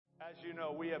As you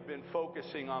know, we have been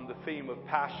focusing on the theme of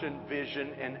passion,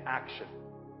 vision, and action.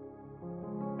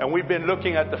 And we've been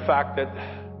looking at the fact that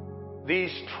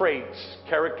these traits,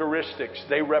 characteristics,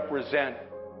 they represent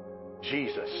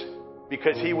Jesus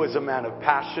because he was a man of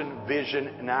passion, vision,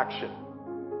 and action.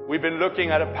 We've been looking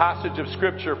at a passage of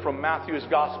scripture from Matthew's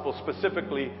gospel,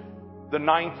 specifically the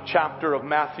 9th chapter of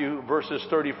Matthew, verses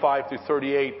 35 through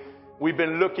 38. We've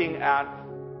been looking at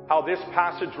how this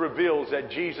passage reveals that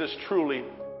Jesus truly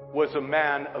was a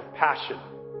man of passion.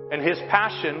 And his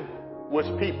passion was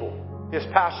people. His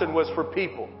passion was for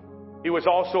people. He was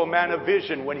also a man of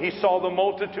vision. When he saw the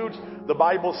multitudes, the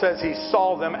Bible says he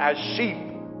saw them as sheep,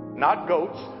 not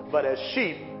goats, but as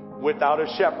sheep without a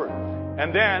shepherd.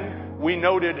 And then we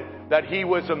noted that he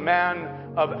was a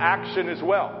man of action as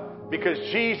well, because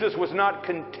Jesus was not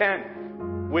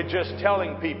content with just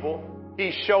telling people.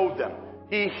 He showed them.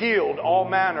 He healed all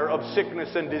manner of sickness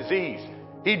and disease.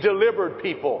 He delivered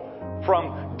people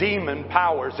from demon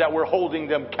powers that were holding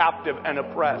them captive and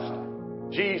oppressed.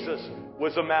 Jesus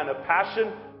was a man of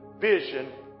passion, vision,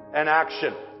 and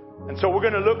action. And so we're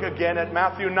going to look again at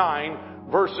Matthew 9,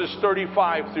 verses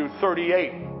 35 through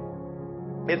 38.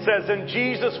 It says, "And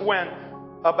Jesus went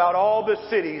about all the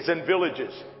cities and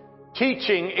villages,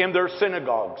 teaching in their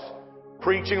synagogues,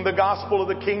 preaching the gospel of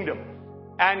the kingdom,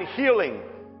 and healing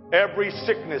every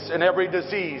sickness and every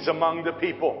disease among the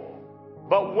people.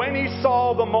 But when he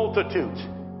saw the multitudes,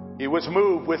 he was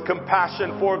moved with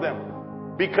compassion for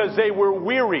them, because they were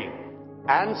weary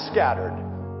and scattered,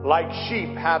 like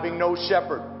sheep having no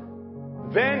shepherd.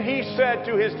 Then he said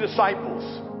to his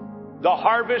disciples, 'The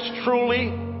harvest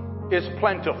truly is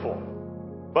plentiful,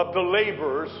 but the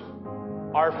laborers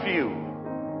are few.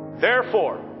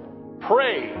 Therefore,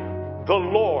 pray the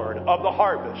Lord of the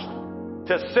harvest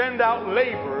to send out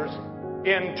laborers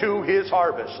into his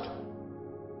harvest.'"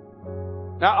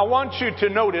 Now, I want you to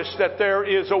notice that there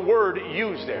is a word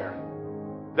used there.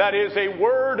 That is a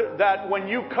word that when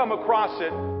you come across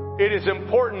it, it is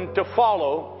important to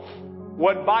follow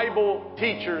what Bible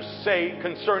teachers say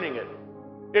concerning it.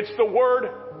 It's the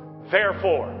word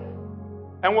therefore.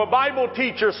 And what Bible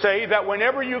teachers say that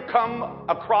whenever you come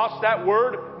across that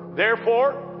word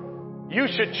therefore, you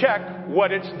should check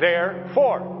what it's there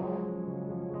for.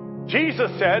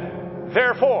 Jesus said,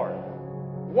 therefore.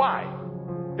 Why?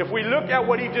 If we look at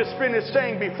what he just finished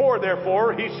saying before,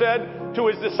 therefore, he said to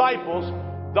his disciples,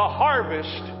 "The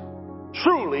harvest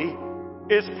truly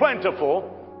is plentiful,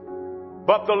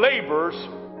 but the laborers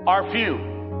are few.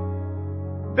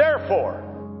 Therefore,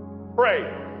 pray."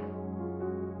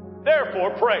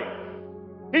 Therefore, pray.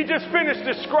 He just finished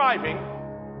describing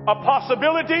a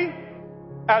possibility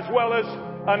as well as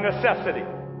a necessity.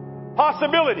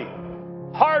 Possibility,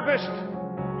 harvest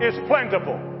is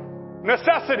plentiful.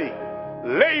 Necessity,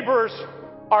 laborers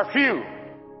are few.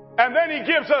 And then he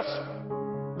gives us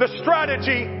the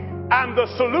strategy and the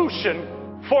solution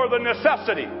for the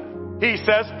necessity. He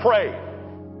says, pray.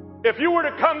 If you were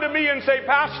to come to me and say,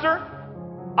 "Pastor,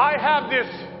 I have this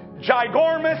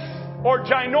ginormous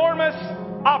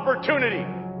opportunity.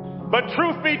 But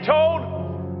truth be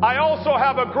told, I also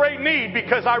have a great need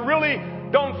because I really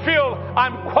don't feel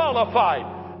I'm qualified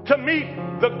to meet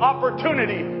the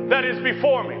opportunity that is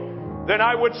before me." Then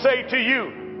I would say to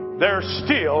you, there's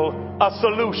still a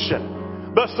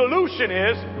solution. The solution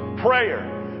is prayer.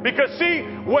 Because see,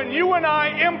 when you and I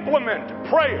implement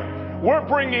prayer, we're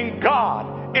bringing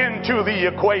God into the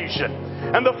equation.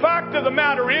 And the fact of the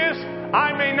matter is,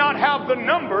 I may not have the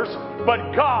numbers,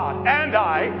 but God and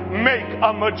I make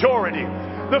a majority.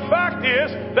 The fact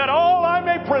is that all I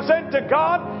may present to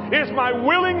God is my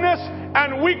willingness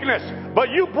and weakness.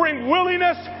 But you bring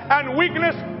willingness and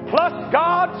weakness plus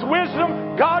God's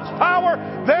wisdom, God's power,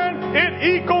 then it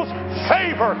equals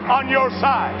favor on your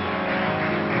side.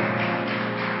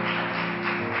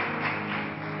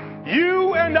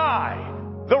 You and I,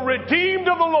 the redeemed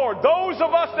of the Lord, those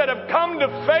of us that have come to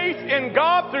faith in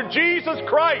God through Jesus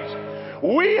Christ,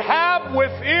 we have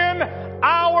within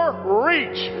our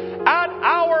reach, at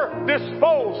our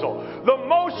disposal, the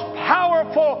most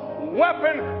powerful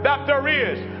weapon that there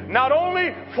is. Not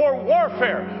only for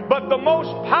warfare, but the most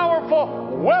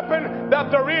powerful weapon that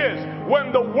there is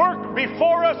when the work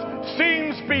before us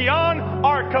seems beyond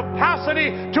our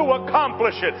capacity to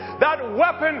accomplish it. That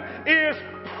weapon is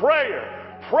prayer.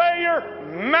 Prayer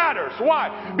matters.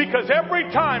 Why? Because every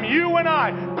time you and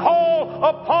I call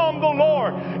upon the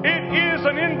Lord, it is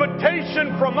an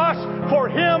invitation from us for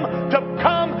Him to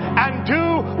come and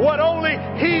do what only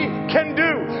He can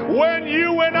do. When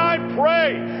you and I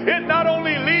pray, it not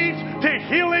only leads to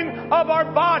healing of our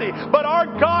body, but our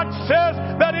God says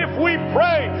that if we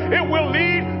pray, it will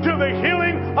lead to the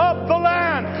healing of the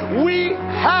land.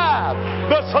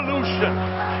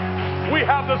 solution. We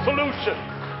have the solution.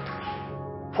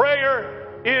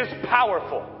 Prayer is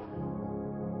powerful.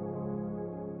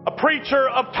 A preacher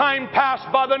of time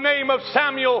past by the name of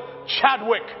Samuel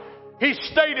Chadwick, he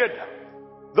stated,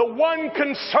 the one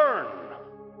concern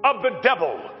of the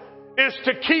devil is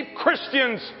to keep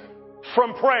Christians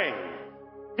from praying.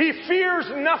 He fears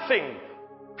nothing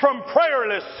from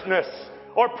prayerlessness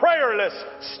or prayerless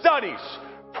studies,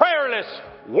 prayerless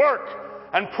work,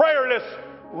 and prayerless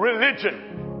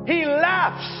religion. He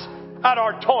laughs at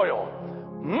our toil,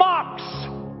 mocks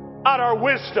at our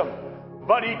wisdom,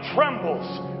 but he trembles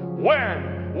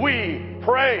when we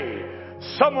pray.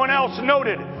 Someone else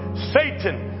noted,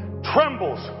 Satan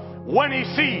trembles when he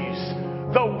sees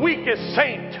the weakest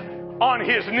saint on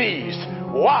his knees.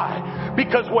 Why?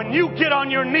 Because when you get on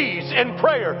your knees in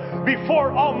prayer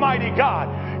before Almighty God,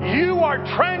 you are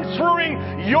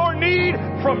transferring your need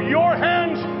from your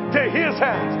hands to His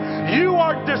hands. You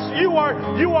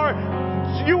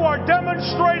are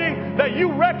demonstrating that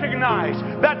you recognize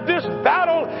that this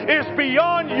battle is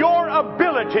beyond your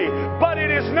ability, but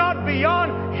it is not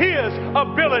beyond His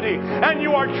ability. And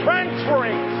you are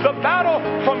transferring the battle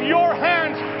from your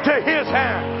hands to His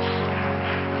hands.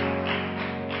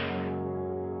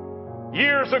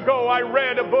 Years ago, I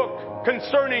read a book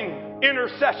concerning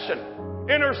intercession.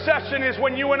 Intercession is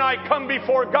when you and I come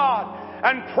before God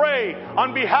and pray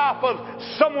on behalf of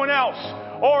someone else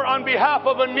or on behalf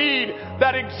of a need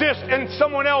that exists in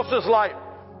someone else's life.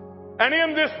 And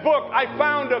in this book, I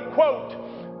found a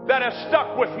quote that has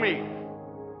stuck with me.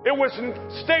 It was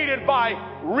stated by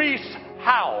Rees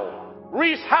Howell.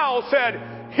 Rees Howell said,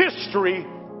 "History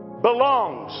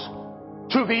belongs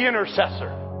to the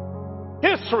intercessor."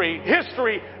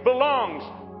 History belongs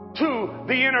to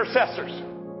the intercessors.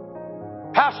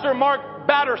 Pastor Mark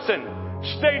Batterson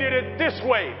stated it this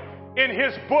way in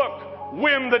his book,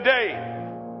 Win the Day.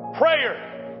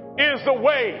 Prayer is the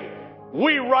way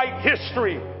we write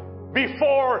history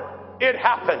before it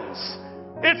happens.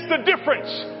 It's the difference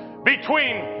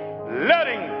between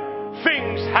letting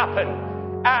things happen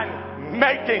and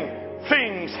making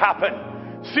things happen.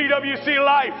 CWC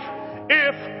Life,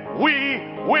 if we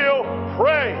will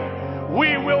pray,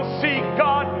 we will see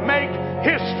God make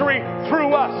history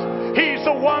through us. He's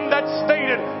the one that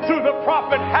stated through the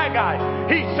prophet Haggai,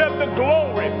 he said the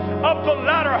glory of the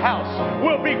latter house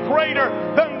will be greater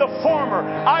than the former.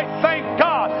 I thank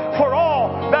God for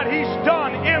all that He's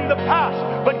done in the past,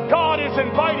 but God is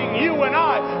inviting you and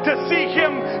I to see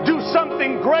Him do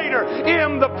something greater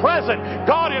in the present.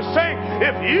 God is saying,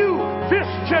 if you, this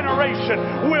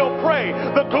generation, will pray,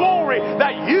 the glory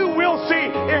that you will see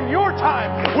in your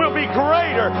time will be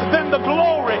greater than the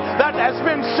glory that has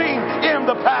been seen in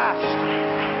the past.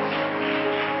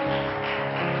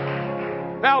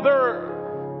 Now, there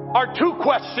are two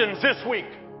questions this week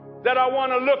that I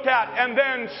want to look at and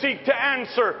then seek to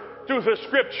answer through the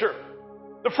Scripture.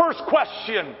 The first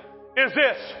question is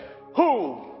this: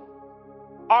 who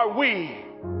are we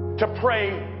to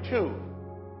pray to?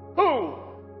 Who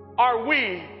are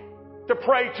we to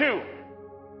pray to?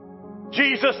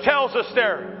 Jesus tells us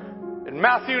there in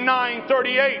Matthew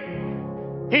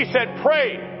 9:38, He said,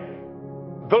 pray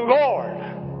the Lord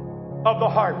of the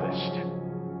harvest.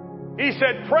 He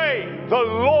said, pray the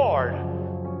Lord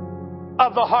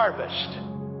of the harvest.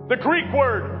 The Greek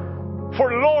word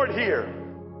for Lord here,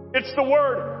 it's the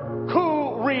word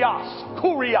kurios.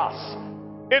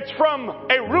 It's from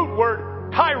a root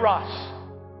word,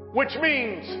 kairos, which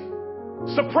means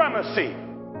supremacy.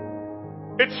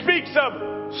 It speaks of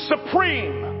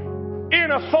supreme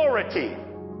in authority.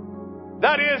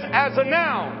 That is, as a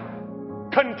noun,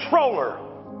 controller.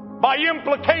 By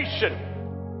implication,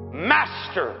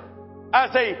 master,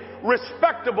 as a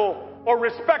respectable or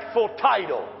respectful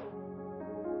title.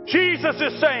 Jesus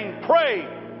is saying, pray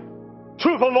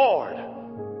to the Lord.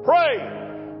 Pray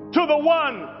to the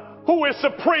one who is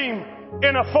supreme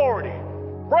in authority.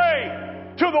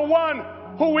 Pray to the one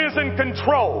who is in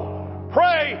control.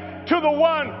 Pray to the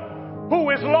one who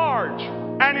is large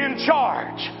and in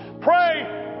charge. Pray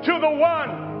to the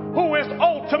one who is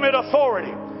ultimate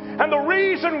authority. And the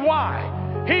reason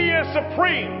why He is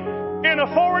supreme in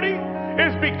authority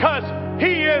is because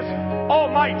He is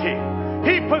almighty.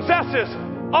 He possesses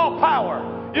all power.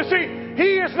 You see,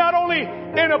 He is not only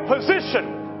in a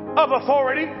position of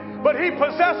authority, but He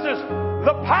possesses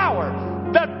the power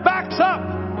that backs up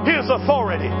His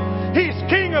authority. He's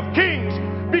King of Kings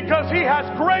because because He has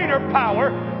greater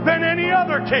power than any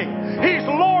other king. He's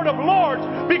Lord of lords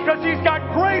because He's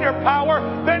got greater power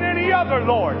than any other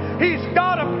Lord. He's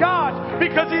God of gods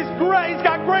because He's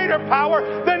got greater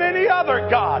power than any other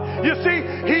God. You see,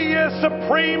 He is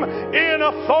supreme in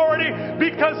authority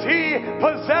because He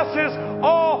possesses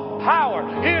all power.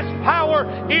 His power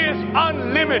is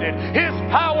unlimited. His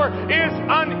power is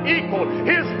unequaled.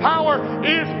 His power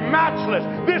is matchless.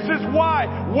 This is why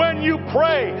when you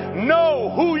pray,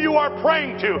 know who you are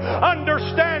praying to.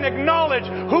 Understand, acknowledge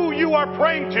who you are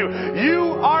praying to.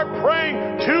 You are praying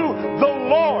to the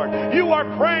Lord. You are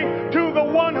praying to the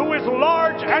one who is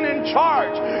large and in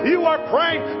charge. You are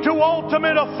praying to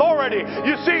ultimate authority.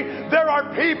 You see, there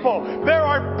are people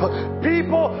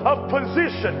of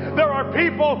position. There are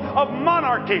people of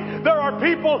monarchy. There are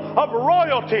people of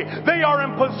royalty. They are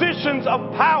in positions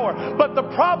of power. But the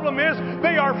problem is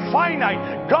they are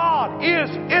finite. God is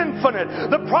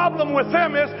infinite. The problem with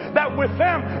them is that with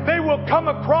them they will come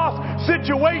across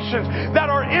situations that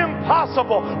are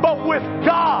impossible. But with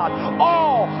God,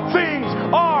 all things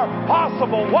are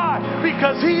possible. Why?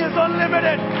 Because He is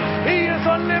unlimited. He is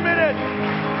unlimited.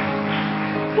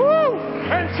 Woo!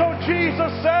 And so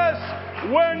Jesus says,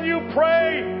 when you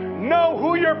pray, know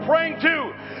who you're praying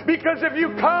to. Because if you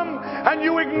come and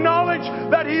you acknowledge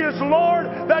that He is Lord,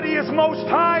 that He is Most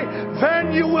High,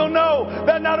 then you will know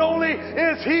that not only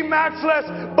is He matchless,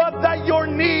 but that your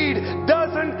need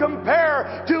doesn't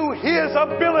compare to His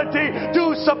ability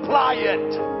to supply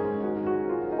it.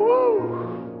 Woo!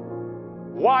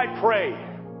 Why pray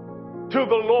to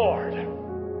the Lord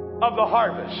of the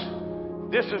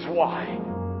harvest? This is why.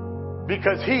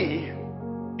 Because He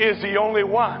is the only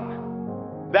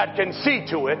one that can see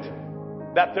to it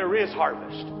that there is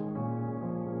harvest.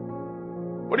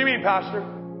 What do you mean, Pastor?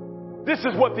 This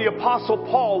is what the Apostle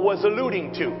Paul was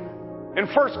alluding to in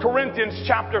 1 Corinthians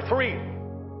chapter 3,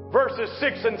 verses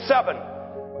 6 and 7.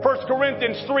 1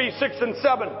 Corinthians 3, 6 and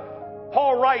 7.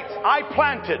 Paul writes, I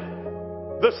planted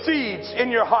the seeds in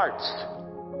your hearts,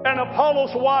 and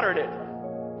Apollos watered it,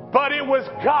 but it was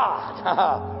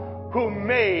God who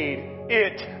made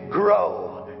it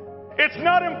grow. It's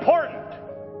not important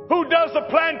who does the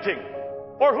planting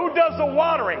or who does the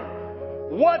watering.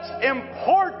 What's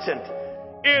important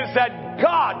is that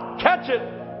God, catch it,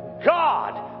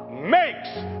 God makes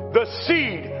the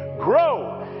seed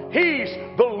grow. He's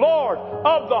the Lord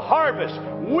of the harvest.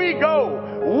 We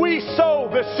go, we sow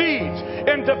the seeds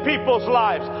into people's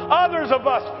lives. Others of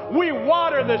us, we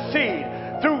water the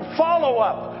seed through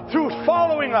follow-up, through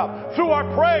following up, through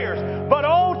our prayers. But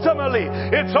ultimately,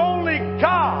 it's only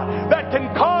God that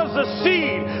can cause the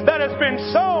seed that has been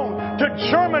sown to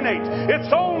germinate.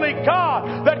 It's only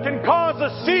God that can cause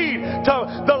the seed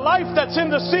to, the life that's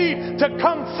in the seed, to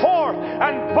come forth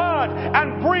and bud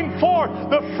and bring forth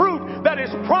the fruit that is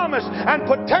promised and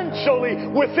potentially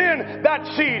within that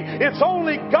seed. It's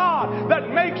only God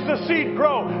that makes the seed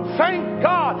grow. Thank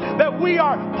God that we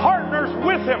are partners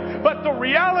with Him. But the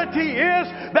reality is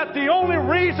that the only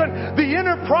reason the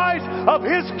enterprise of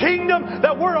His kingdom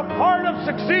that we're a part of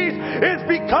succeeds is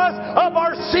because of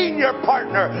our senior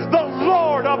partner, the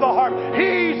Lord of the harvest.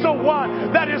 He's the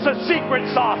one that is a secret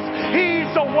sauce. He's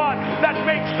the one that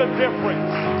makes the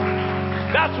difference.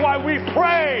 That's why we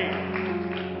pray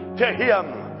to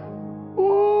Him.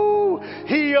 Ooh,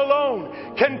 He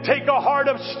alone can take a heart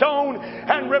of stone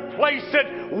and replace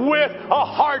it with a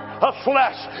heart of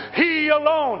flesh. He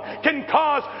alone can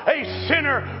cause a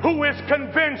sinner who is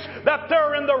convinced that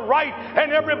they're in the right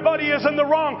and everybody is in the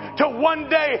wrong to one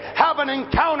day have an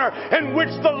encounter in which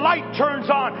the light turns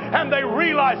on and they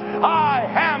realize, I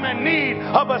am in need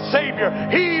of a Savior.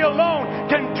 He alone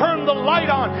can turn the light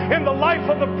on in the life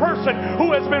of the person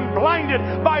who has been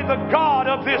blinded by the God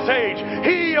of this age.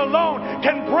 He alone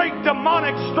can break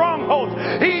demonic strongholds.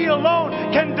 He alone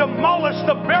can demolish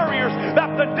the barriers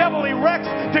that the devil erects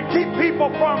to keep people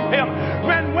from Him.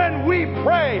 When we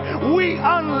pray, we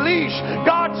unleash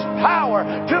God's power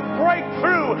to break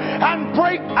through and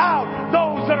break out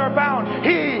those that are bound.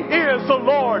 He is the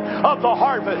Lord of the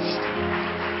harvest.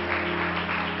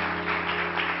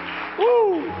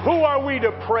 Ooh, who are we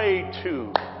to pray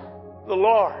to? The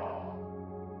Lord.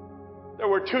 There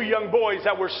were two young boys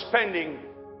that were spending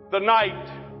the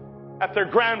night at their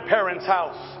grandparents'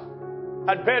 house.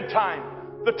 At bedtime,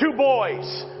 the two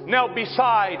boys knelt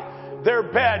beside their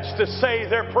beds to say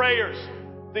their prayers.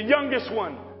 The youngest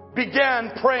one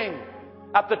began praying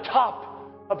at the top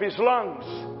of his lungs.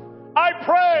 I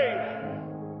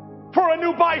pray for a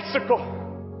new bicycle.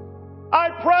 I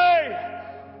pray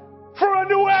for a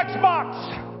new Xbox.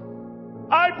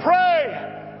 I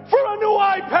pray for a new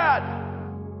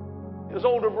iPad. His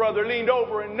older brother leaned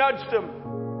over and nudged him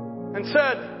and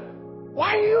said,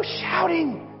 "Why are you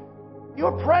shouting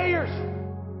your prayers?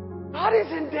 God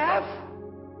isn't deaf."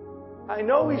 "I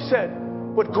know," he said,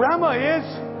 "but Grandma is."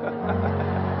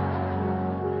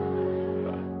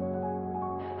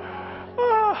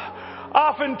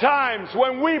 Oftentimes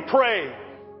when we pray,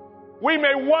 we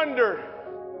may wonder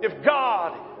if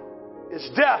God is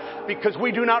deaf because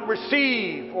we do not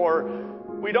receive or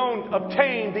we don't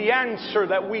obtain the answer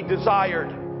that we desired.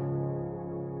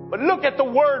 But look at the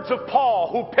words of Paul,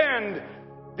 who penned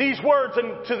these words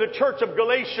to the church of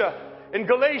Galatia. In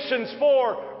Galatians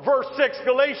 4 verse 6,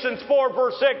 Galatians 4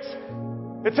 verse 6,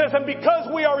 it says, "And because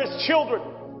we are His children,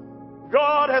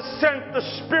 God has sent the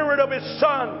Spirit of His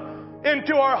Son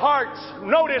into our hearts."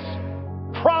 Notice,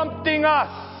 prompting us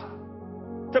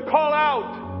to call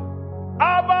out,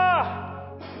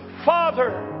 "Abba,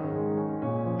 Father."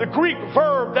 The Greek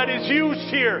verb that is used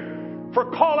here for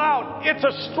call out, it's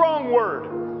a strong word,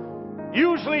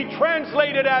 usually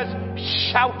translated as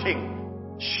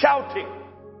shouting. Shouting.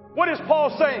 What is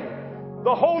Paul saying?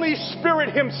 The Holy Spirit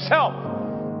Himself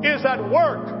is at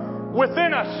work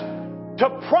within us to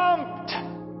prompt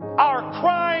our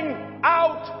crying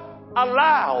out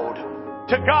aloud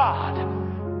to God.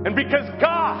 And because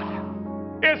God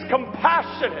is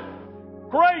compassionate,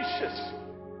 gracious,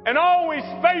 and always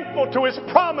faithful to His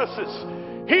promises,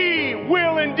 He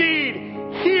will indeed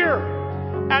hear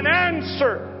and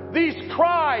answer these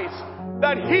cries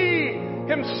that He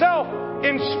Himself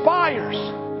inspires.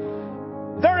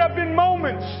 There have been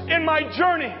moments in my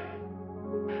journey,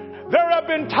 there have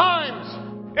been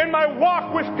times in my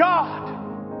walk with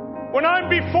God when I'm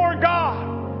before God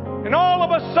and all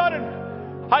of a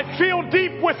sudden I feel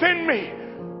deep within me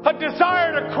a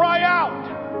desire to cry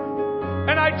out.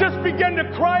 And I just begin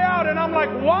to cry out, and I'm like,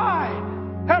 why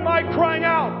am I crying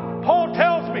out? Paul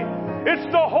tells me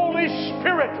it's the Holy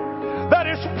Spirit that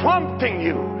is prompting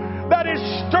you, that is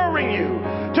stirring you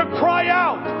to cry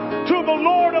out to the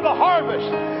Lord of the harvest.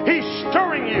 He's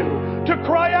stirring you to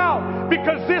cry out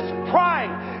because this crying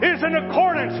is in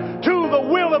accordance to the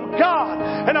will of God.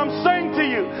 And I'm saying to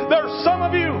you, there are some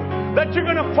of you that you're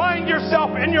going to find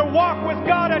yourself in your walk with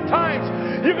God at times.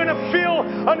 You're going to feel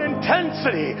an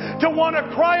intensity to want to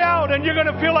cry out, and you're going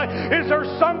to feel like, is there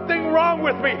something wrong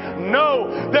with me? No,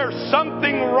 there's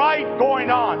something right going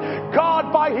on.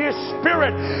 God, by His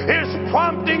Spirit, is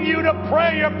prompting you to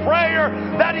pray a prayer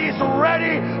that He's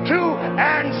ready to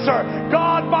answer.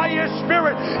 God, by His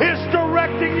Spirit, is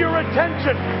directing your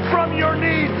attention from your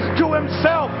need to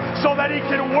Himself so that He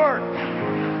can work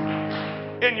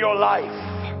in your life.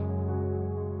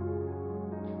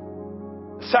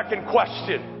 The second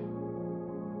question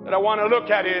that I want to look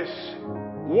at is,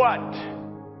 what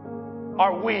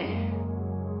are we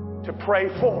to pray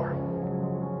for?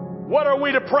 What are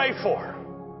we to pray for?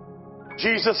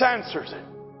 Jesus answers it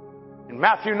in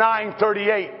Matthew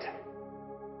 9:38.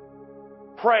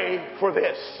 Pray for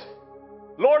this: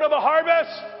 Lord of the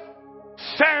harvest,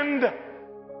 send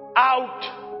out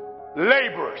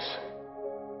laborers.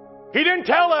 He didn't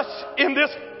tell us in this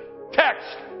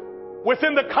text,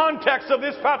 within the context of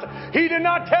this passage, He did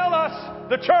not tell us,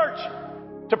 the church,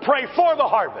 to pray for the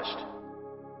harvest.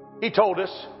 He told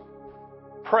us,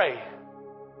 pray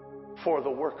for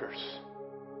the workers.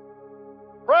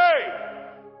 Pray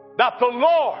that the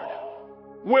Lord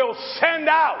will send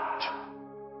out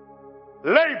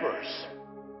laborers,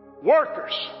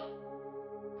 workers.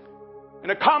 In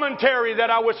a commentary that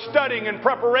I was studying in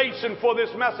preparation for this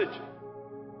message,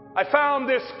 I found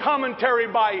this commentary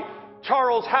by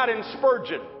Charles Haddon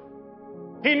Spurgeon.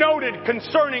 He noted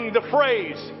concerning the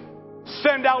phrase,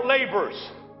 send out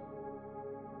laborers.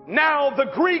 Now, the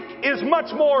Greek is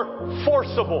much more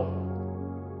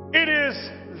forcible. It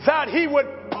is that He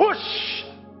would push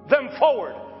them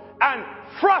forward and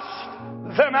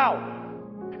thrust them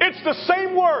out. It's the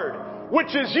same word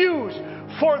which is used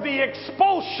for the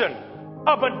expulsion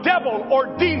of a devil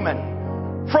or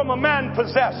demon from a man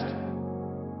possessed.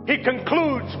 He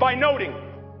concludes by noting,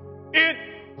 it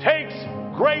takes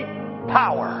great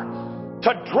power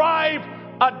to drive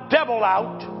a devil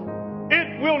out.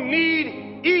 It will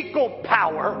need equal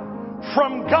power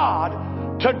from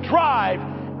God to drive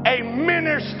a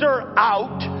minister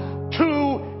out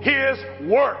to his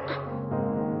work.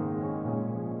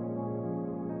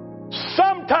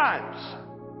 Sometimes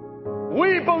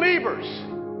we believers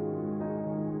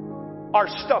are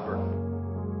stubborn.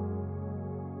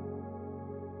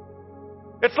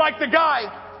 It's like the guy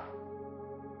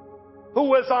who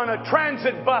was on a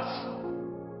transit bus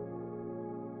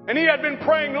and he had been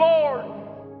praying, Lord,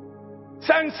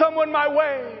 send someone my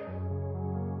way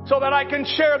so that I can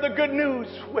share the good news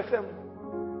with them.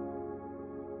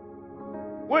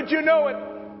 Would you know it?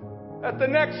 At the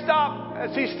next stop,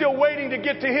 as he's still waiting to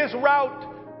get to his route,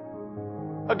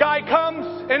 a guy comes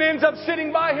and ends up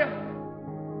sitting by him.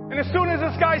 And as soon as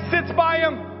this guy sits by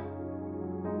him,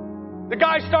 the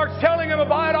guy starts telling him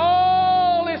about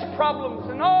all his problems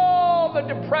and all the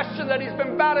depression that he's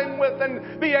been battling with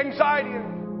and the anxiety.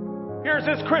 And here's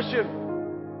this Christian.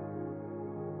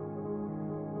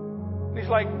 And he's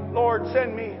like, Lord,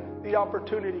 send me the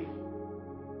opportunity.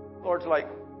 Lord's like,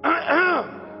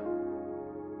 are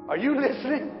you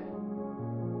listening?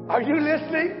 Are you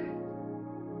listening?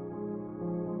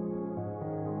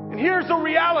 And here's the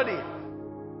reality.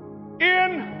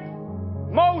 In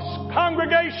most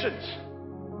congregations,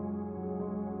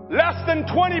 less than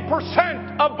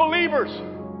 20% of believers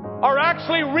are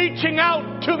actually reaching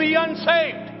out to the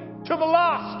unsaved, to the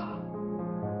lost.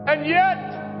 And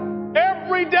yet,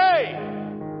 every day,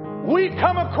 we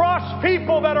come across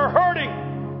people that are hurting,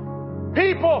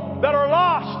 people that are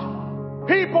lost,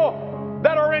 people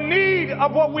that are in need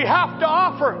of what we have to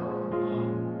offer.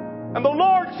 And the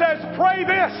Lord says, pray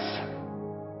this.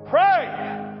 Pray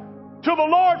to the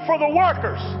Lord for the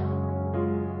workers.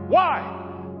 Why?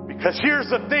 Because here's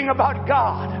the thing about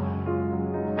God.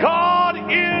 God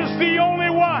is the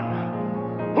only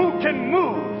one who can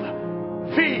move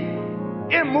the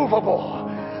immovable,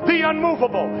 the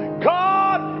unmovable.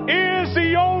 God is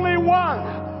the only one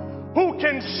who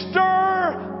can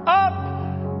stir up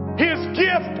His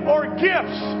gift or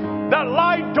gifts that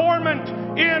lie dormant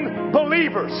in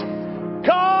believers.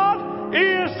 God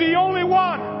is the only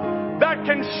one that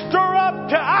can stir up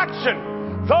to action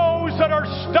those that are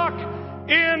stuck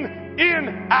in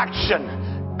inaction.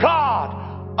 God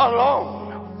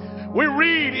alone. We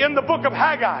read in the book of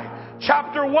Haggai,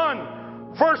 chapter 1,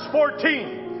 verse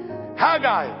 14.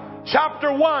 Haggai,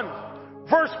 chapter 1,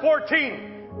 verse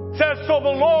 14 says, so the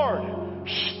Lord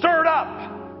stirred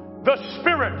up the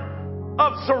spirit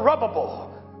of Zerubbabel,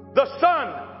 the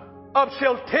son of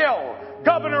Shealtiel,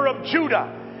 governor of Judah,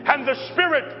 and the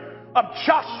spirit of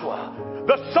Joshua,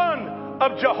 the son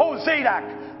of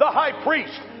Jehozadak, the high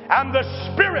priest, and the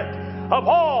spirit of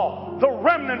all the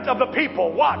remnant of the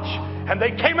people. Watch. And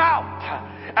they came out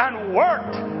and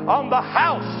worked on the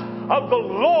house of the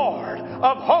Lord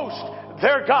of hosts,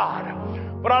 their God.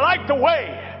 But I like the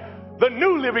way the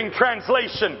New Living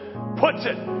Translation puts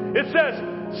it. It says,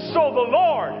 so the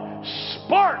Lord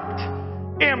sparked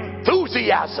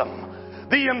enthusiasm.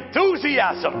 The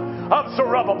enthusiasm of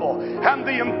Zerubbabel, and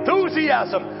the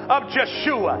enthusiasm of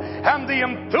Jeshua, and the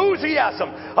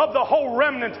enthusiasm of the whole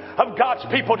remnant of God's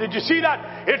people. Did you see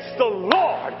that? It's the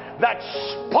Lord that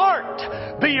sparked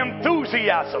the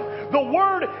enthusiasm. The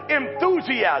word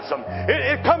enthusiasm,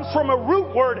 it comes from a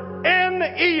root word,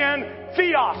 N-E-N,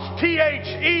 theos,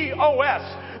 T-H-E-O-S,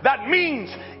 that means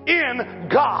in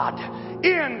God.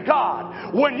 In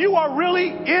God. When you are really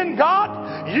in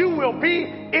God, you will be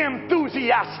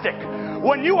enthusiastic.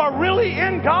 When you are really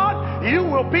in God, you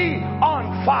will be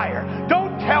on fire.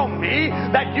 Don't tell me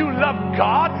that you love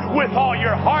God with all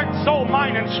your heart, soul,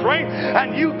 mind, and strength,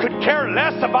 and you could care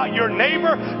less about your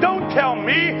neighbor. Don't tell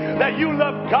me that you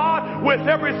love God with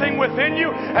everything within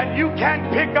you, and you can't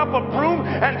pick up a broom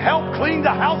and help clean the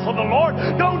house of the Lord.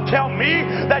 Don't tell me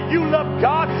that you love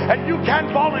God and you can't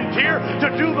volunteer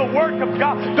to do the work of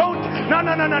God. No.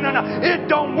 It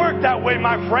don't work that way,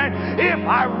 my friend. If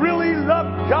I really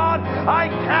love God, I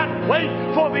can't wait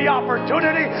for the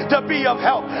opportunity to be of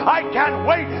help. I can't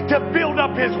wait to build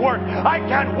up His work. I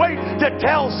can't wait to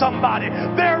tell somebody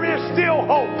there is still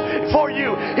hope for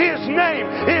you. His name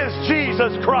is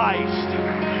Jesus Christ.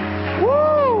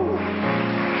 Woo!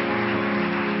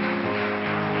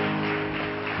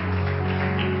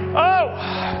 Oh!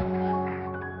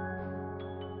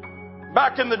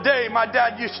 Back in the day, my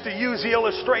dad used to use the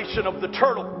illustration of the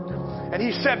turtle. And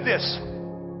he said this.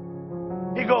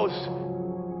 He goes,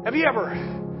 have you ever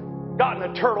gotten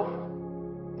a turtle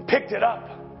and picked it up?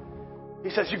 He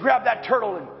says, you grab that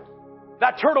turtle, and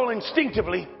that turtle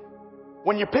instinctively,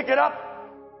 when you pick it up,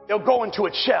 it'll go into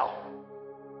its shell.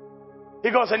 He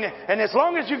goes, and as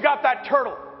long as you got that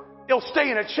turtle, it'll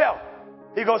stay in its shell.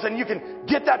 He goes, and you can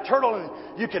get that turtle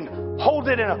and you can hold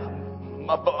it in a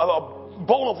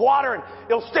bowl of water and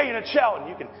it'll stay in its shell, and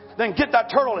you can then get that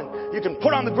turtle and you can put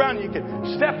it on the ground and you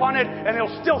can step on it and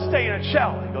it'll still stay in its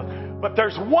shell. He goes, but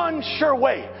there's one sure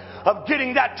way of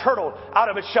getting that turtle out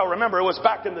of its shell. Remember, it was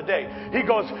back in the day. He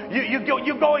goes,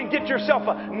 you go and get yourself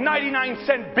a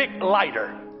 99-cent Bic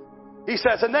lighter. He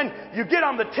says, and then you get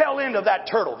on the tail end of that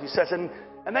turtle. He says,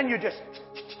 and then you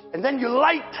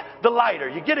light the lighter.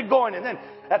 You get it going, and then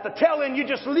at the tail end you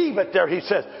just leave it there. He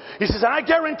says, and I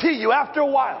guarantee you, after a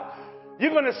while,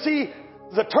 you're going to see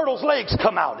the turtle's legs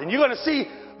come out, and you're going to see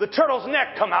the turtle's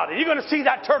neck come out, and you're going to see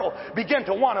that turtle begin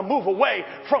to want to move away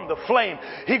from the flame.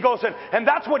 He goes in, and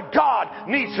that's what God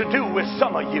needs to do with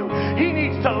some of you. He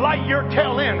needs to light your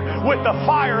tail in with the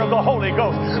fire of the Holy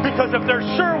Ghost. Because if there's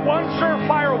one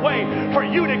surefire way for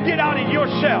you to get out of your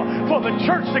shell, for the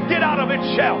church to get out of its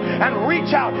shell and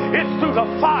reach out, it's through the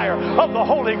fire of the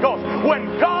Holy Ghost.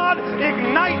 When God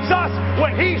ignites us,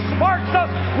 when He sparks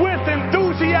us with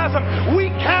enthusiasm,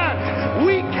 we can't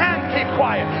keep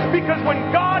quiet. Because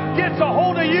when God gets a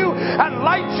hold of you and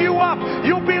lights you up,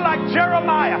 you'll be like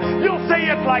Jeremiah. You'll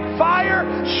say, it's like fire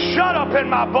shut up in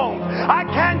my bones. I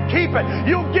can't keep it.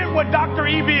 You'll get what Dr.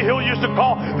 E.B. Hill used to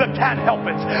call the can't help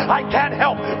it. I can't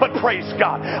help but praise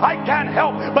God. I can't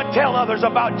help but tell others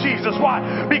about Jesus.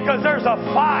 Why? Because there's a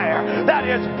fire that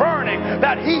is burning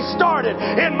that He started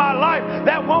in my life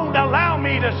that won't allow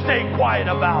me to stay quiet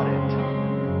about it.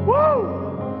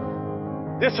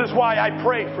 Woo! This is why I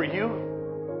pray for you.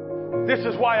 This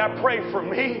is why I pray for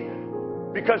me.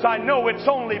 Because I know it's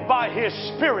only by His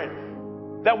Spirit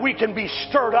that we can be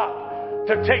stirred up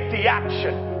to take the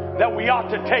action that we ought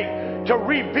to take to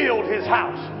rebuild His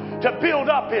house, to build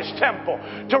up His temple,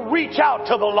 to reach out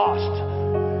to the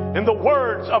lost. In the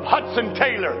words of Hudson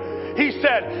Taylor, he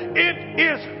said, it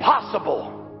is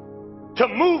possible to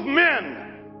move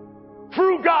men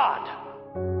through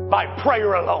God by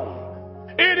prayer alone.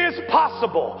 It is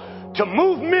possible to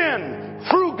move men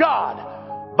through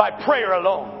God by prayer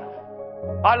alone.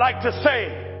 I like to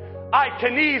say, I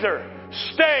can either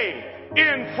stay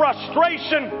in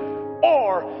frustration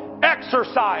or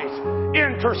exercise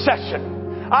intercession.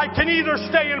 I can either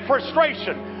stay in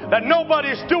frustration that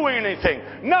nobody's doing anything,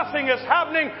 nothing is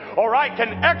happening, or I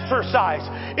can exercise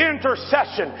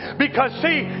intercession. Because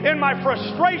see, in my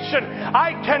frustration,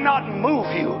 I cannot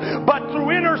move you. But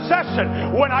through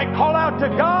intercession, when I call out to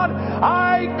God,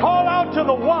 I call out to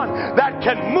the one that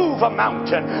can move a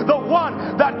mountain, the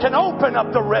one that can open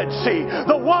up the Red Sea,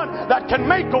 the one that can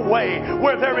make a way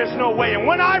where there is no way. And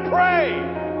when I pray,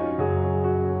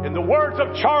 in the words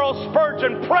of Charles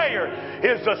Spurgeon, prayer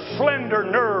is a slender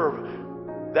nerve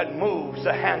that moves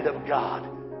the hand of God.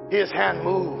 His hand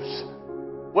moves.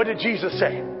 What did Jesus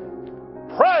say?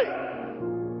 Pray.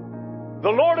 The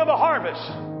Lord of the harvest,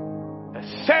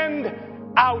 send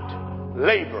out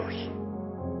laborers.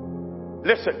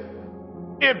 Listen,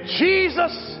 if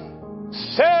Jesus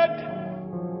said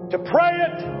to pray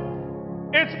it,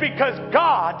 it's because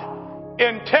God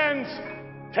intends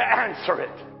to answer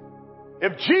it.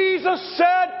 If Jesus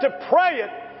said to pray it,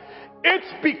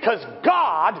 it's because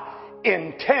God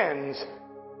intends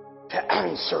to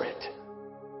answer it.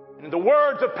 In the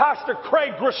words of Pastor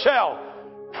Craig Groeschel,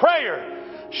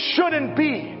 prayer shouldn't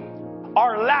be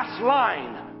our last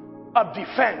line of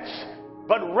defense,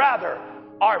 but rather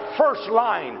our first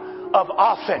line of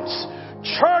offense.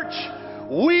 Church,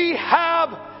 we have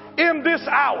in this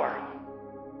hour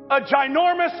a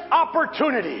ginormous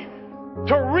opportunity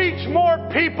to reach more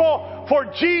people for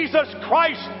Jesus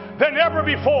Christ than ever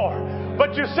before.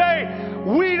 But you say,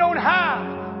 we don't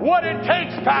have what it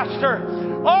takes, Pastor.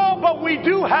 Oh, but we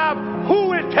do have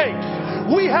who it takes.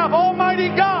 We have Almighty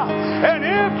God. And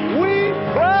if we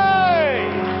pray,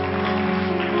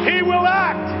 He will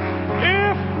act.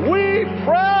 If we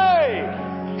pray,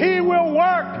 He will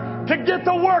work to get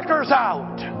the workers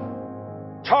out.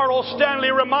 Charles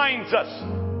Stanley reminds us,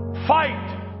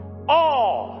 fight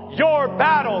all your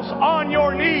battles on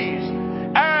your knees,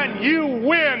 and you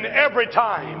win every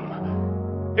time.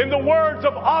 In the words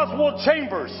of Oswald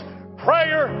Chambers,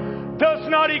 prayer does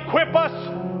not equip us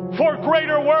for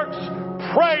greater works.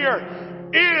 Prayer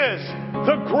is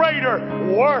the greater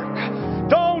work.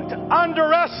 Don't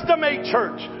underestimate,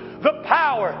 church, the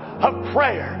power of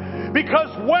prayer.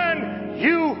 Because when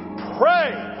you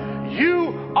pray,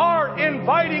 you are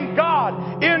inviting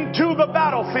God into the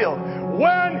battlefield.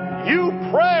 When you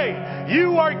pray,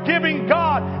 you are giving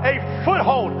God a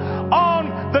foothold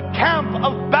on the camp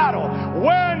of battle.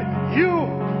 When you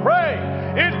pray,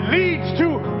 it leads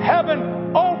to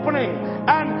heaven opening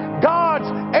and God's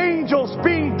angels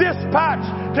being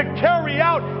dispatched to carry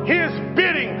out His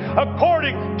bidding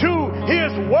according to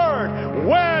His word.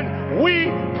 When we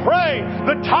pray,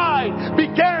 the tide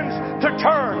begins to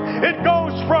turn. It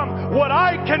goes from what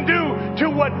I can do to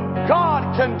what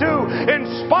God can do.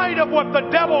 In spite of what the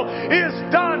devil is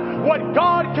done, what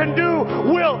God can do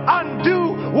will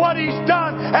undo what He's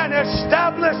done and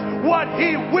establish what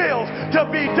He wills to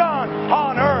be done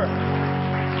on earth.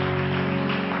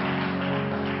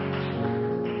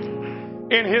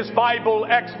 In his Bible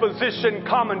exposition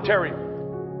commentary,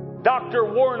 Dr.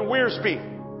 Warren Wiersbe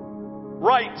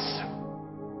writes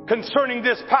concerning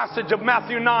this passage of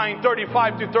Matthew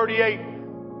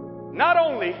 9:35-38, Not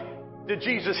only did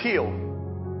Jesus heal,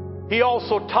 he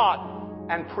also taught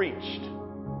and preached.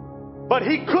 But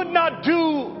he could not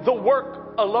do the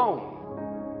work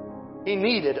alone. He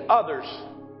needed others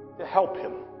to help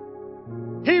him.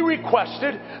 He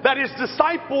requested that his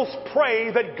disciples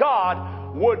pray that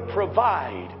God would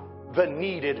provide the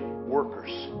needed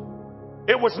workers.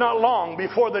 It was not long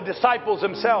before the disciples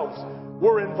themselves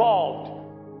were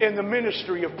involved in the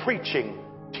ministry of preaching,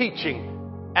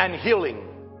 teaching, and healing.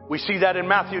 We see that in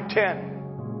Matthew 10.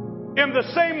 In the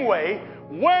same way,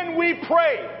 when we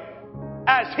pray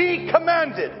as he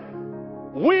commanded,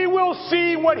 we will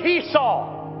see what he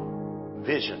saw,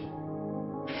 vision.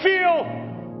 Feel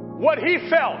what he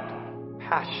felt,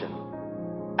 passion.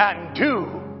 And do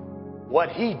what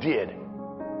he did,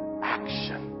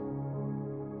 action.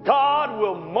 God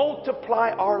will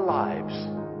multiply our lives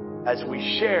as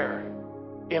we share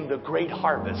in the great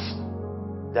harvest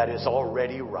that is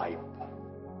already ripe.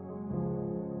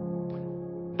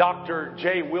 Dr.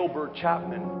 J. Wilbur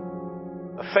Chapman,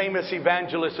 a famous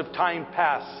evangelist of time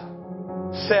past,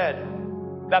 said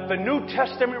that the New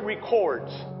Testament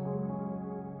records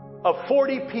of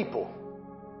 40 people,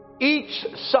 each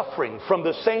suffering from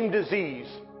the same disease,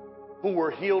 who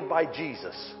were healed by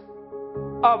Jesus.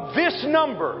 Of this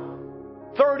number,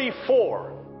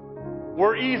 34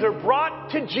 were either brought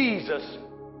to Jesus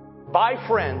by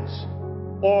friends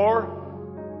or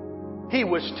he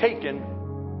was taken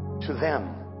to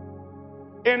them.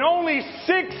 In only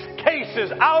 6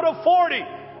 cases out of 40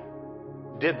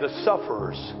 did the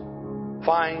sufferers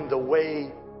find the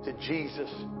way to Jesus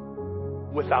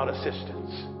without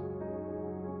assistance.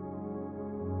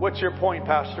 What's your point,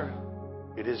 Pastor?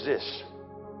 It is this.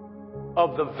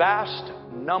 Of the vast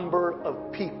number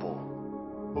of people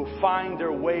who find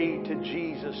their way to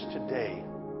Jesus today,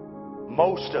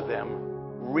 most of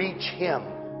them reach him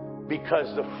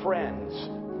because the friends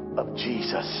of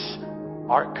Jesus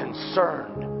are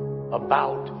concerned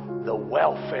about the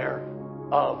welfare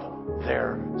of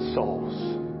their souls.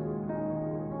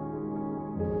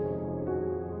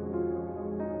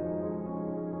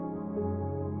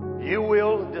 You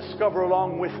will discover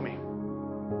along with me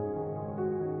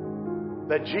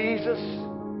that Jesus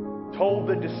told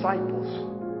the disciples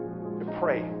to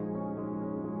pray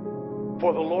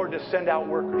for the Lord to send out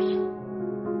workers.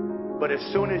 But as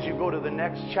soon as you go to the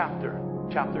next chapter,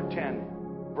 chapter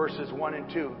 10, verses 1 and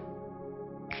 2,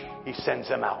 he sends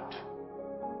them out.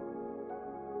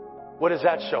 What does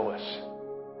that show us?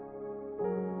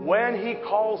 When he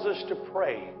calls us to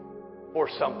pray for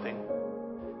something,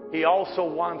 he also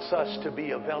wants us to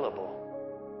be available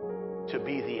to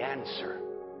be the answer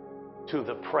to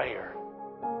the prayer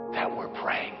that we're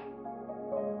praying.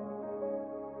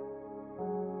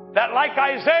 That like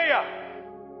Isaiah,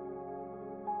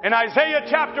 in Isaiah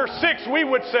chapter 6, we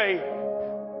would say,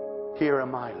 "Here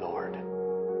am I, Lord.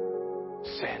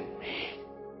 Send me."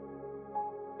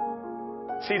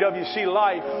 CWC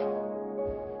Life,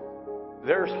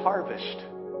 there's harvest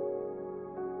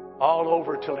all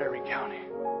over Tulare County.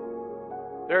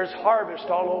 There's harvest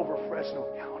all over Fresno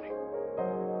County.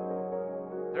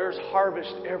 There's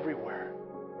harvest everywhere.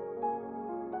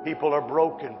 People are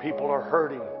broken. People are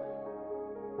hurting.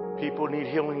 People need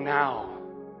healing now.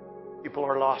 People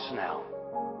are lost now.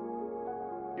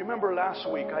 You remember last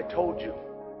week I told you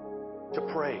to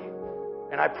pray.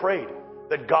 And I prayed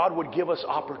that God would give us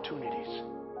opportunities.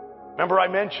 Remember I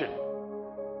mentioned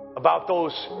about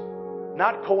those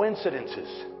not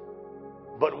coincidences,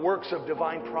 but works of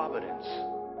divine providence.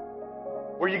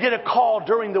 Where you get a call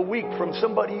during the week from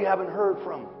somebody you haven't heard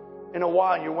from in a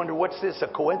while, and you wonder, what's this, a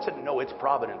coincidence? No, it's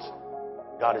providence.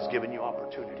 God has given you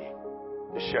opportunity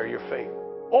to share your faith.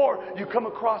 Or you come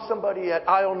across somebody at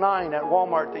aisle 9 at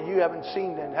Walmart that you haven't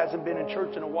seen and hasn't been in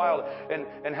church in a while,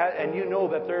 and you know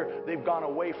that they've gone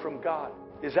away from God.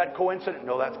 Is that coincidence?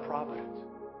 No, that's providence.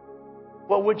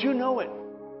 Well, would you know it?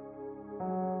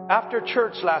 After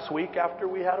church last week, after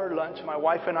we had our lunch, my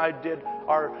wife and I did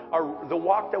the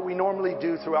walk that we normally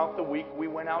do throughout the week. We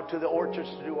went out to the orchards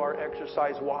to do our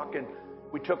exercise walk, and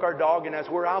we took our dog. And as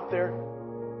we're out there,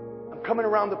 I'm coming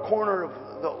around the corner of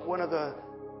one of the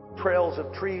trails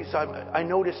of trees. I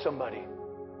noticed somebody,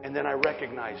 and then I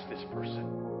recognized this person.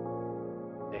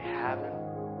 They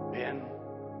haven't been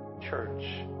to church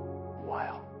in a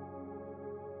while,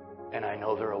 and I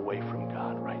know they're away from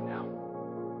God right now.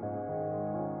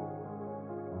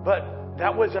 But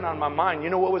that wasn't on my mind. You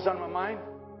know what was on my mind?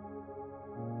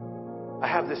 I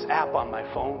have this app on my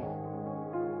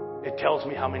phone. It tells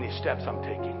me how many steps I'm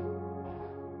taking.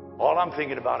 All I'm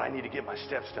thinking about, I need to get my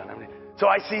steps done. So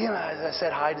I see him. I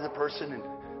said hi to the person.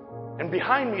 And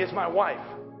behind me is my wife.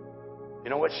 You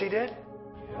know what she did?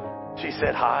 She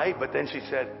said hi, but then she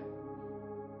said,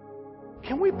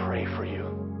 can we pray for you?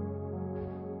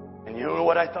 And you know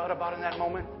what I thought about in that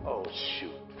moment? Oh,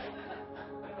 shoot.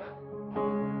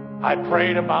 I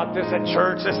prayed about this at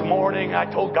church this morning. I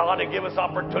told God to give us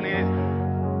opportunities.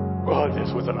 Oh,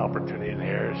 this was an opportunity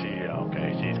there.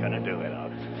 She's going to do it.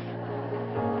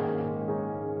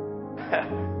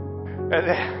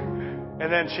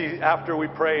 And then after we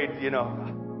prayed,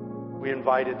 we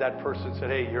invited that person, said,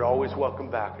 hey, you're always welcome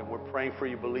back. And we're praying for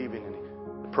you, believing.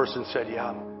 And the person said,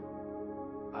 yeah,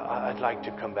 I'd like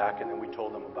to come back. And then we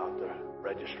told them about the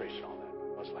registration, all that.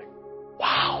 I was like,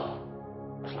 wow.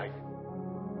 I was like,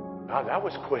 God, that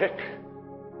was quick.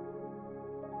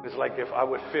 It's like if I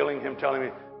was feeling him telling me,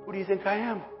 who do you think I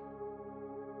am?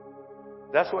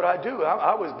 That's what I do.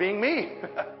 I was being me.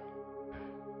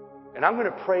 And I'm going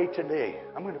to pray today.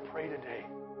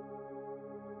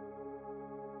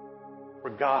 For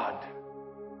God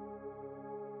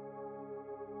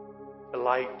to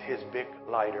light his big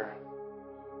lighter,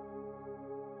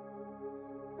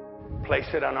 place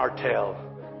it on our tail,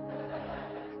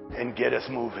 and get us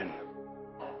moving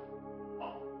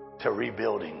to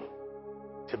rebuilding,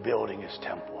 to building his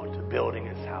temple, to building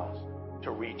his house,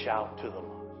 to reach out to the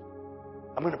lost.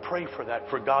 I'm going to pray for that,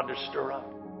 for God to stir up.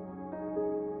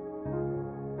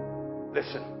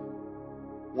 Listen,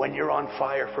 when you're on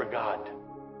fire for God,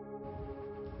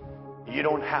 you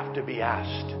don't have to be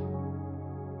asked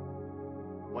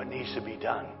what needs to be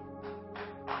done.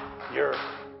 You're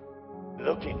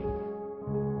looking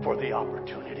for the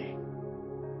opportunity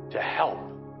to help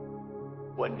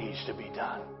what needs to be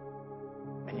done.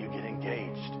 And you get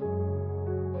engaged.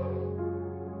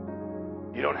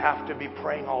 You don't have to be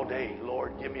praying all day,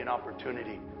 Lord, give me an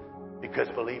opportunity. Because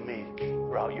believe me,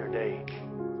 throughout your day, it's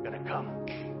going to come.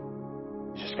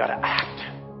 You just got to act.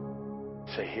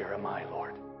 Say, here am I,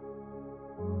 Lord.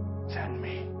 Send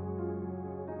me.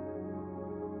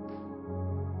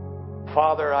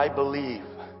 Father, I believe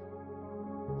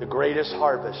the greatest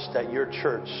harvest that your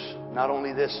church, not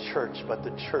only this church, but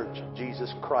the church of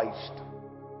Jesus Christ,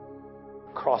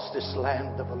 across this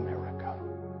land of America,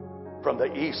 from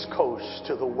the East Coast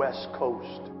to the West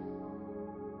Coast,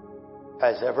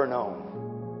 has ever known,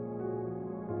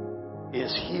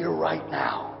 is here right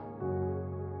now.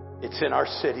 It's in our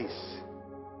cities.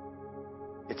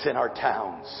 It's in our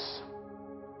towns.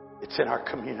 It's in our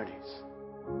communities.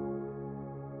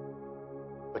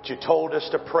 But you told us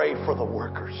to pray for the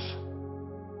workers.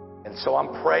 And so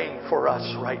I'm praying for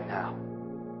us right now.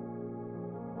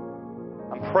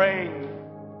 I'm praying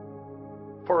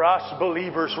for us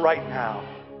believers right now.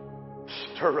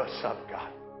 Stir us up,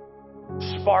 God.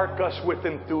 Spark us with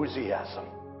enthusiasm.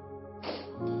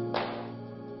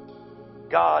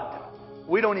 God,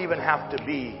 we don't even have to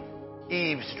be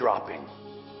eavesdropping.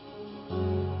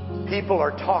 People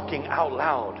are talking out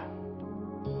loud.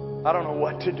 I don't know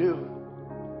what to do.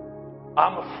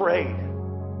 I'm afraid.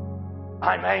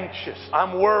 I'm anxious.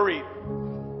 I'm worried.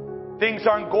 Things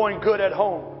aren't going good at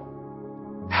home.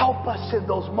 Help us in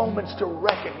those moments to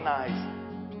recognize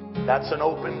that's an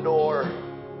open door,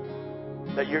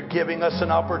 that you're giving us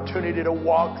an opportunity to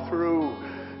walk through,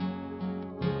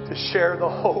 to share the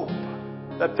hope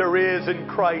that there is in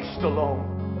Christ alone.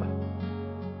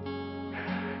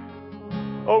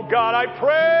 Oh God, I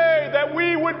pray that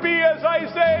we would be as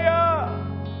Isaiah,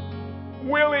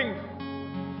 willing.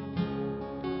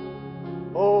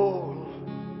 Oh,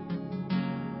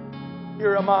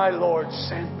 here am I, Lord,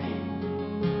 send me.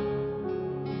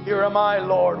 Here am I,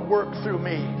 Lord, work through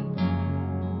me.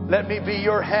 Let me be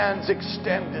your hands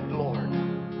extended, Lord.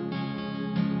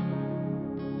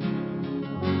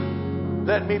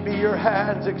 Let me be your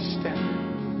hands extended.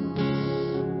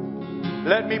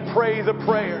 Let me pray the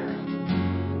prayer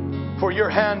for your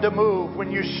hand to move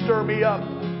when you stir me up.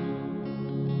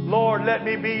 Lord, let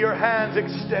me be your hands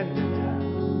extended.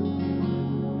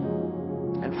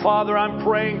 And Father, I'm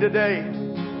praying today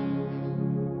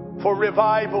for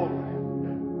revival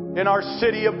in our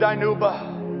city of Dinuba.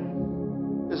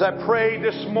 As I prayed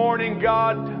this morning,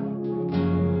 God,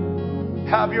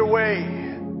 have your way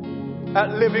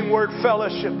at Living Word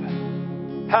Fellowship.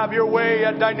 Have your way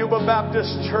at Dinuba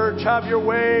Baptist Church. Have your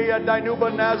way at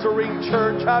Dinuba Nazarene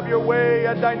Church. Have your way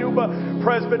at Dinuba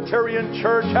Presbyterian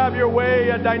Church. Have your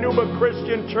way at Dinuba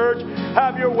Christian Church.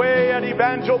 Have your way at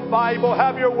Evangel Bible.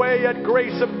 Have your way at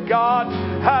Grace of God.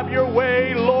 Have your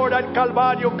way, Lord, at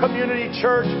Calvario Community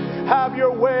Church. Have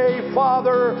your way,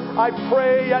 Father. I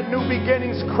pray at New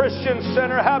Beginnings Christian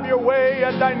Center. Have your way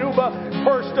at Dinuba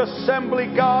First Assembly,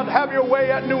 God. Have your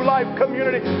way at New Life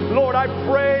Community. Lord, I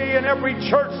pray in every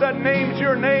church that names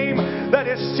your name, that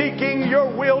is seeking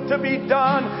your will to be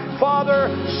done.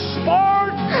 Father,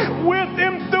 spark with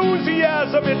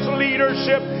enthusiasm its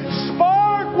leadership.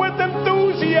 Spark with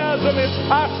enthusiasm its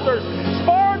pastors.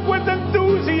 Spark with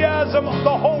enthusiasm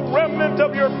the whole remnant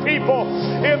of your people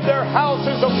in their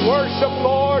houses of worship,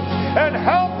 Lord. And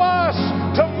help us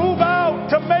to move out,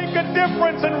 to make a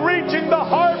difference in reaching the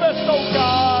harvest, oh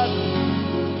God.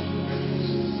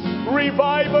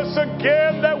 Revive us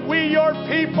again, that we, your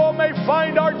people, may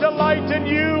find our delight in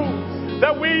you.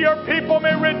 That we, your people,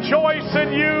 may rejoice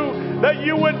in you. That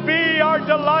you would be our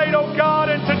delight, oh God,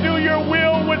 and to do your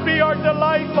will would be our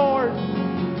delight, Lord.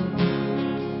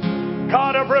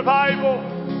 God of revival,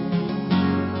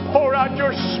 pour out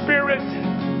your Spirit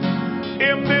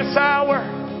in this hour.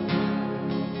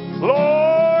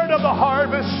 Lord of the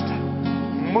harvest,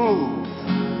 move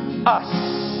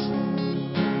us.